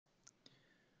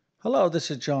Hello, this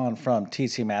is John from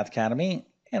TC Math Academy,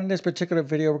 and in this particular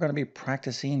video, we're going to be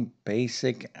practicing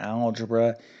basic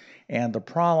algebra. And the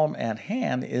problem at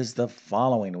hand is the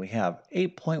following. We have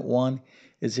 8.1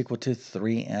 is equal to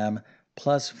 3m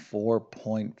plus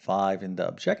 4.5, and the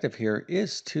objective here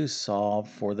is to solve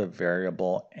for the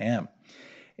variable m.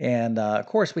 And of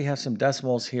course, we have some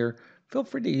decimals here. Feel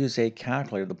free to use a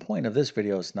calculator. The point of this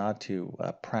video is not to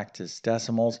practice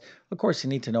decimals. Of course, you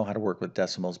need to know how to work with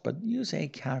decimals, but use a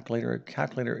calculator. A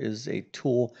calculator is a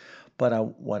tool.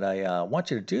 But what I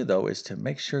want you to do, though, is to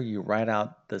make sure you write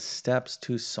out the steps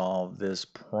to solve this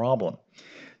problem.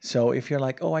 So if you're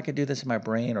like, oh, I could do this in my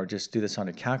brain or just do this on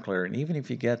a calculator, and even if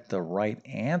you get the right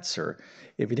answer,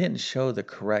 if you didn't show the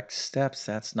correct steps,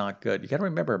 that's not good. You got to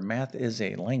remember, math is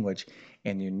a language,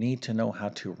 and you need to know how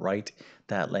to write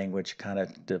that language, kind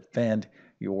of defend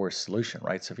your solution,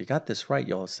 right? So if you got this right,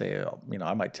 you'll say,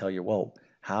 I might tell you, well,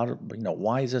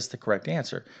 why is this the correct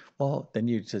answer? Well, then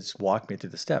you just walk me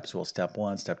through the steps. Well, step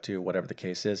one, step two, whatever the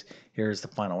case is, here's the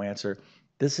final answer.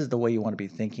 This is the way you want to be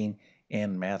thinking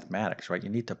in mathematics, right? You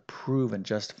need to prove and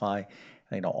justify,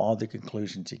 all the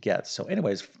conclusions you get. So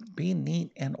anyways, be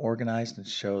neat and organized and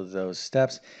show those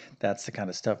steps. That's the kind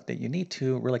of stuff that you need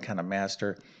to really kind of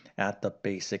master at the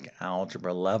basic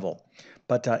algebra level.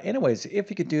 But anyways, if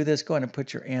you could do this, go ahead and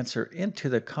put your answer into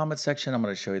the comment section. I'm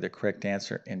going to show you the correct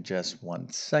answer in just 1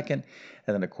 second.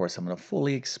 And then, of course, I'm going to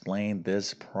fully explain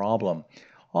this problem.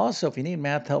 Also, if you need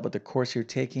math help with the course you're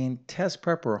taking, test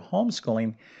prep, or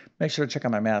homeschooling, make sure to check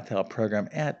out my math help program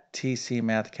at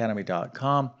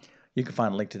tcmathacademy.com. You can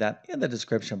find a link to that in the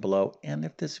description below. And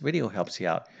if this video helps you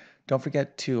out, don't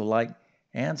forget to like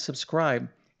and subscribe,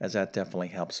 as that definitely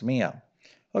helps me out.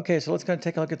 Okay, so let's go and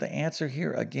take a look at the answer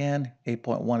here. Again,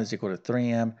 8.1 is equal to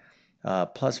 3m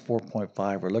plus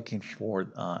 4.5. We're looking for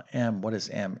m. What is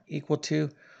m equal to?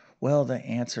 Well, the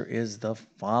answer is the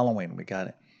following. We got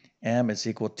it. M is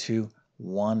equal to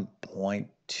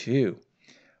 1.2.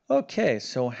 Okay,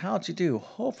 so how'd you do?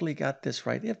 Hopefully you got this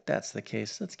right. If that's the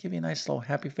case, let's give you a nice little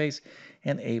happy face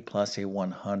and A plus a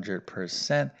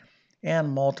 100% and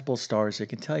multiple stars. You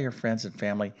can tell your friends and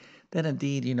family that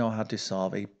indeed you know how to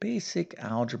solve a basic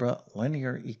algebra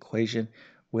linear equation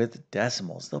with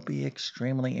decimals. They'll be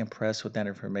extremely impressed with that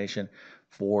information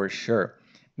for sure.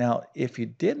 Now, if you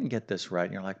didn't get this right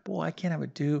and you're like, boy, I can't ever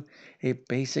do a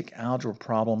basic algebra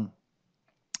problem,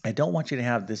 I don't want you to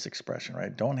have this expression,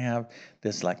 right? Don't have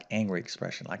this like angry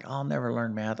expression, like, I'll never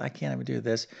learn math. I can't even do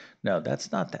this. No,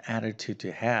 that's not the attitude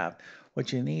to have.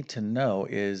 What you need to know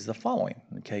is the following,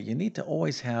 okay? You need to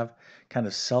always have kind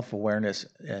of self-awareness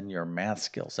in your math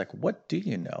skills. Like, what do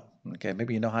you know? Okay,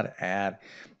 maybe you know how to add,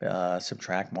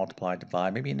 subtract, multiply,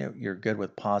 divide. Maybe you know you're good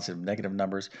with positive, negative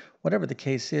numbers. Whatever the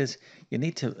case is, you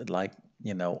need to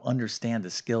understand the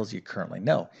skills you currently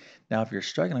know. Now, if you're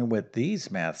struggling with these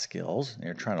math skills and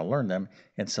you're trying to learn them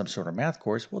in some sort of math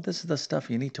course, well, this is the stuff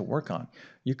you need to work on.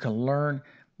 You can learn,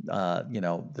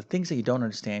 the things that you don't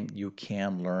understand, you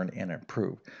can learn and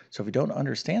improve. So if you don't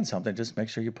understand something, just make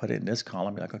sure you put it in this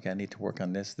column. Be like, okay, I need to work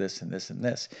on this, this, and this, and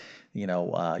this.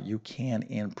 You can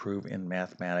improve in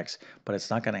mathematics, but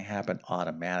it's not going to happen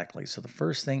automatically. So the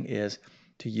first thing is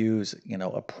to use,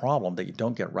 a problem that you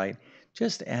don't get right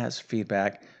just as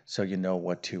feedback so you know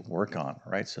what to work on,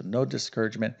 right? So no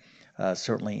discouragement,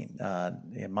 certainly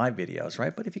in my videos,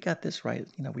 right? But if you got this right,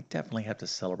 we definitely have to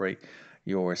celebrate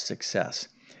your success.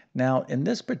 Now, in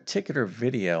this particular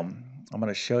video, I'm going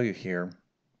to show you here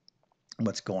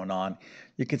what's going on.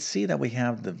 You can see that we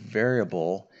have the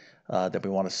variable that we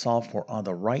want to solve for on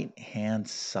the right-hand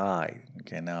side.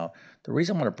 Okay, now the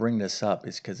reason I want to bring this up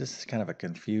is because this is kind of a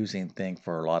confusing thing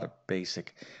for a lot of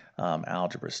basic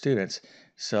algebra students.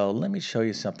 So let me show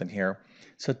you something here.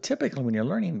 So typically when you're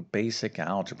learning basic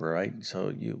algebra, right,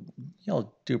 so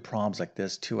you'll do problems like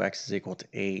this: 2x is equal to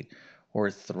 8, or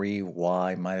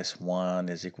 3y minus 1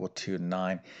 is equal to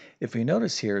 9. If you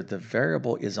notice here, the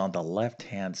variable is on the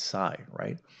left-hand side,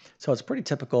 right? So it's pretty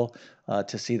typical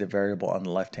to see the variable on the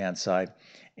left-hand side.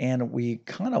 And we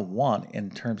kind of want, in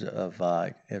terms of,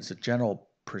 as a general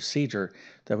procedure,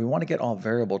 that we want to get all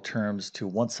variable terms to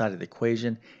one side of the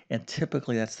equation, and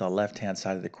typically that's the left-hand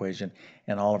side of the equation,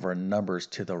 and all of our numbers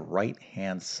to the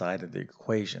right-hand side of the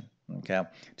equation. Okay,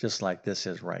 just like this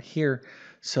is right here.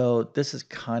 So this is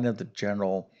kind of the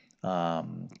general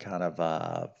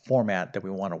format that we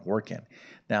want to work in.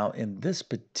 Now, in this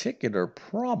particular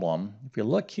problem, if you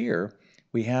look here,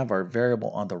 we have our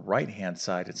variable on the right-hand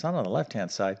side. It's not on the left-hand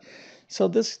side. So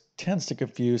this tends to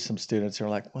confuse some students who are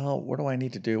like, well, what do I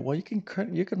need to do? Well, you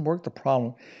can work the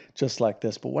problem just like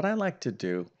this. But what I like to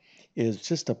do is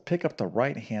just to pick up the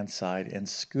right-hand side and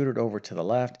scoot it over to the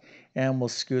left, and we'll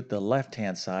scoot the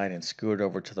left-hand side and scoot it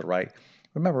over to the right.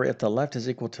 Remember, if the left is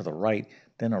equal to the right,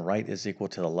 then the right is equal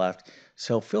to the left.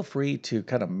 So feel free to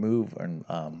kind of move and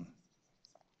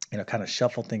kind of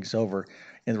shuffle things over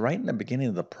and right in the beginning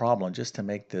of the problem just to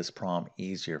make this problem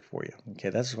easier for you. Okay,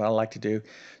 that's what I like to do.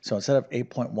 So instead of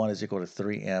 8.1 is equal to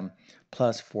 3m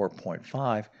plus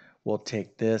 4.5, we'll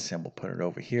take this and we'll put it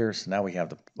over here. So now we have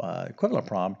the equivalent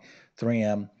problem,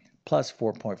 3m plus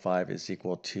 4.5 is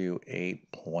equal to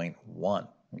 8.1.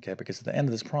 Okay, because at the end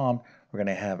of this problem, we're going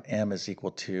to have m is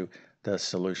equal to the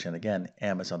solution. Again,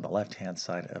 m is on the left-hand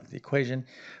side of the equation,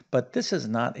 but this is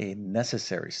not a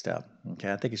necessary step.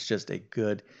 Okay, I think it's just a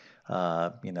good,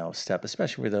 step,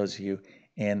 especially for those of you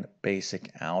in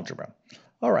basic algebra.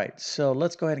 All right, so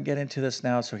let's go ahead and get into this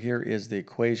now. So here is the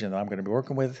equation that I'm going to be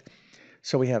working with.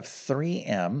 So we have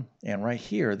 3m, and right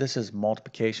here, this is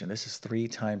multiplication. This is 3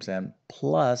 times m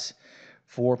plus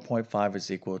 4.5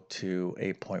 is equal to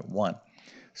 8.1.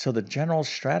 So the general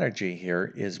strategy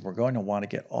here is we're going to want to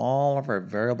get all of our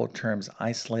variable terms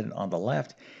isolated on the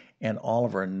left and all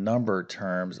of our number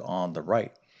terms on the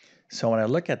right. So when I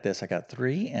look at this, I got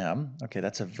 3m. Okay,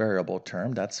 that's a variable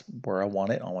term. That's where I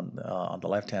want it on the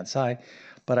left-hand side.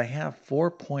 But I have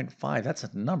 4.5. That's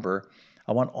a number.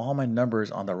 I want all my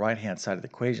numbers on the right-hand side of the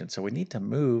equation. So we need to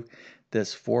move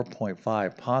this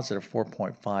 4.5, positive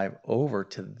 4.5, over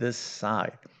to this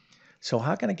side. So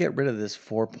how can I get rid of this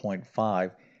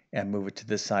 4.5 and move it to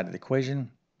this side of the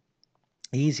equation?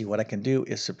 Easy. What I can do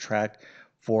is subtract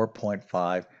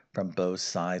 4.5 from both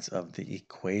sides of the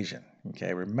equation.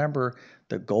 Okay, remember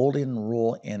the golden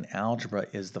rule in algebra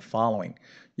is the following.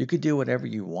 You could do whatever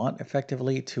you want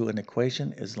effectively to an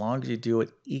equation as long as you do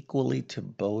it equally to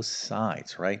both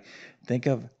sides, right? Think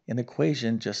of an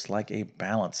equation just like a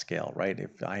balance scale, right?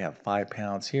 If I have 5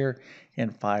 pounds here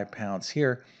and 5 pounds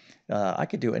here, I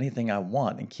could do anything I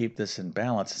want and keep this in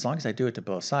balance as long as I do it to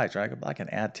both sides, right? I can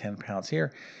add 10 pounds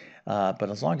here, but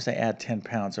as long as I add 10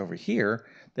 pounds over here,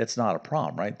 that's not a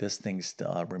problem, right? This thing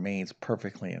remains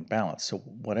perfectly in balance. So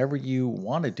whatever you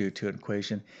want to do to an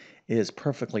equation is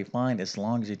perfectly fine as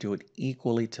long as you do it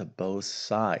equally to both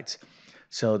sides.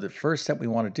 So the first step we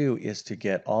want to do is to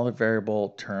get all the variable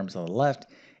terms on the left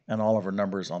and all of our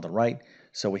numbers on the right.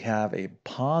 So we have a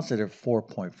positive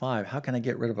 4.5. How can I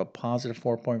get rid of a positive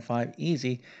 4.5?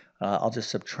 Easy. I'll just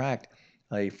subtract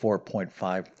a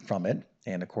 4.5 from it.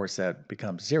 And of course that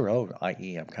becomes 0,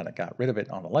 i.e. I've kind of got rid of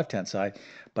it on the left-hand side,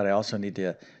 but I also need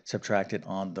to subtract it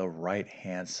on the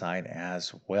right-hand side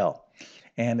as well.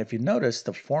 And if you notice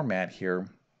the format here,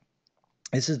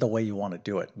 this is the way you want to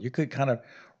do it. You could kind of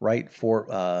write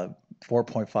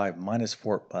 4.5 minus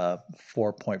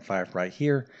 4.5 right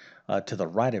here to the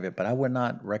right of it, but I would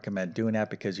not recommend doing that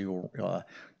because you'll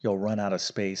run out of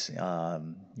space,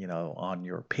 on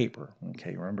your paper.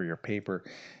 Okay, remember your paper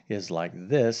is like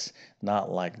this,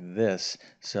 not like this.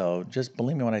 So just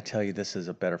believe me when I tell you this is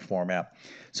a better format.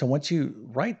 So once you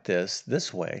write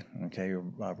this way, okay,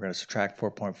 we're going to subtract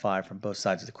 4.5 from both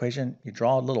sides of the equation. You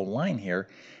draw a little line here,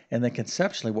 and then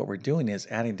conceptually what we're doing is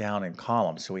adding down in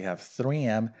columns. So we have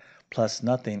 3m plus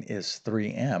nothing is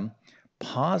 3m.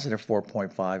 Positive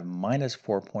 4.5 minus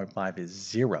 4.5 is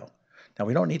 0. Now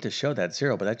we don't need to show that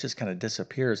 0, but that just kind of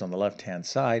disappears on the left-hand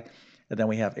side. And then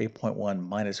we have 8.1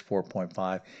 minus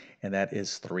 4.5, and that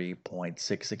is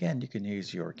 3.6. Again, you can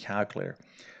use your calculator.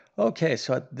 Okay,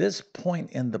 so at this point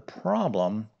in the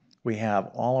problem, we have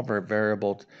all of our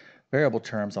variable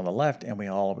terms on the left, and we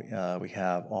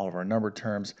have all of our number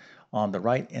terms on the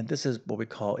right, and this is what we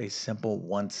call a simple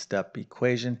one-step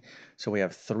equation. So we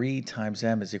have 3 times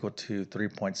m is equal to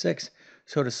 3.6.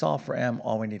 So to solve for m,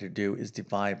 all we need to do is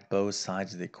divide both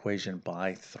sides of the equation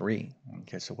by 3.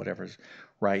 Okay, so whatever's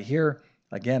right here,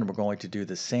 again, we're going to do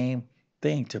the same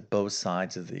thing to both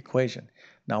sides of the equation.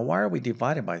 Now, why are we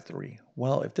dividing by 3?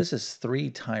 Well, if this is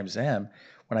 3 times m,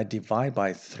 when I divide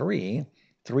by 3,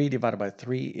 3 divided by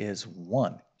 3 is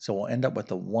 1. So we'll end up with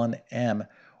a 1m,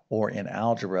 or in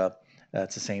algebra,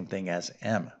 that's the same thing as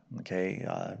m. Okay,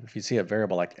 if you see a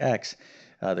variable like x,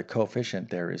 the coefficient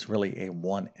there is really a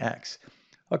 1x.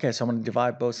 Okay, so I'm going to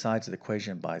divide both sides of the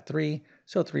equation by 3.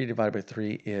 So 3 divided by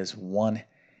 3 is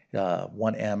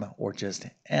 1m, or just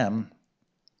m.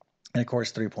 And of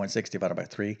course, 3.6 divided by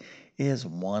 3 is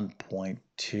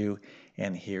 1.2.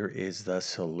 And here is the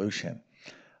solution.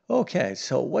 Okay,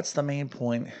 so what's the main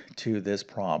point to this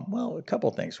problem? Well, a couple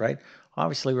of things, right?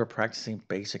 Obviously, we're practicing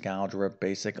basic algebra,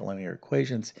 basic linear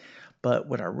equations, but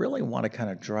what I really want to kind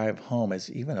of drive home is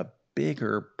even a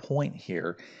bigger point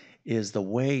here is the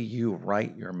way you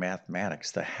write your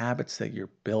mathematics, the habits that you're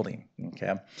building.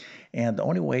 Okay. And the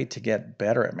only way to get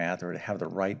better at math or to have the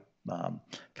right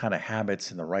kind of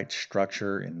habits and the right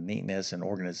structure and neatness and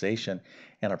organization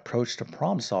and approach to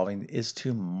problem solving is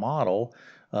to model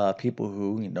people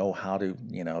who know how to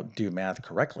do math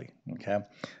correctly. Okay,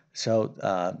 so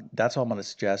that's all I'm going to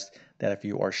suggest, that if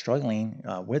you are struggling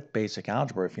with basic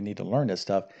algebra, if you need to learn this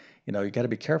stuff, you got to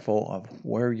be careful of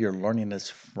where you're learning this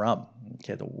from.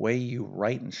 Okay, the way you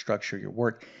write and structure your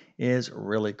work is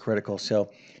really critical.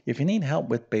 So if you need help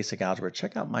with basic algebra,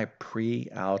 check out my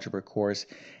pre-algebra course.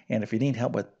 And if you need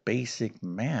help with basic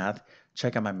math,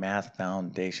 check out my Math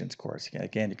Foundations course.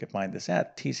 Again, you can find this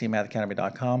at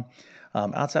tcmathacademy.com.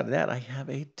 Outside of that, I have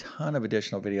a ton of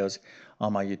additional videos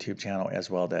on my YouTube channel as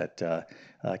well that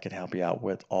can help you out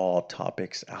with all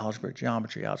topics: algebra,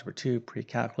 geometry, algebra 2,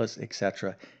 pre-calculus,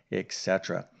 etc.,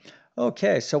 etc.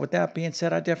 Okay, so with that being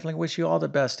said, I definitely wish you all the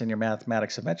best in your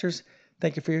mathematics adventures.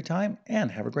 Thank you for your time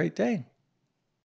and have a great day.